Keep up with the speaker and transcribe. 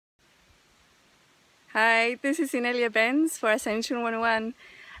Hi, this is Inelia Benz for Ascension 101.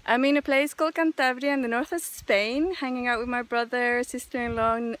 I'm in a place called Cantabria in the north of Spain, hanging out with my brother,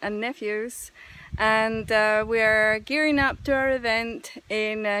 sister-in-law and nephews, and we are gearing up to our event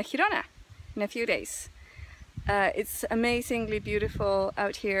in Girona in a few days. It's amazingly beautiful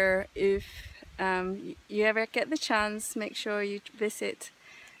out here. If you ever get the chance, make sure you visit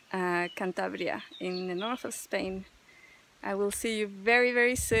Cantabria in the north of Spain. I will see you very,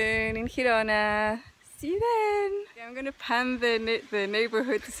 very soon in Girona. See you then! I'm gonna pan the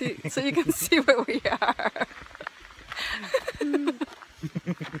neighborhood to see, so you can see where we are.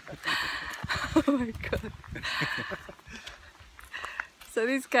 Oh my god. So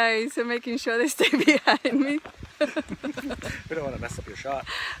these guys are making sure they stay behind me. We don't want to mess up your shot.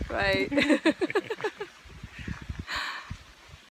 Right.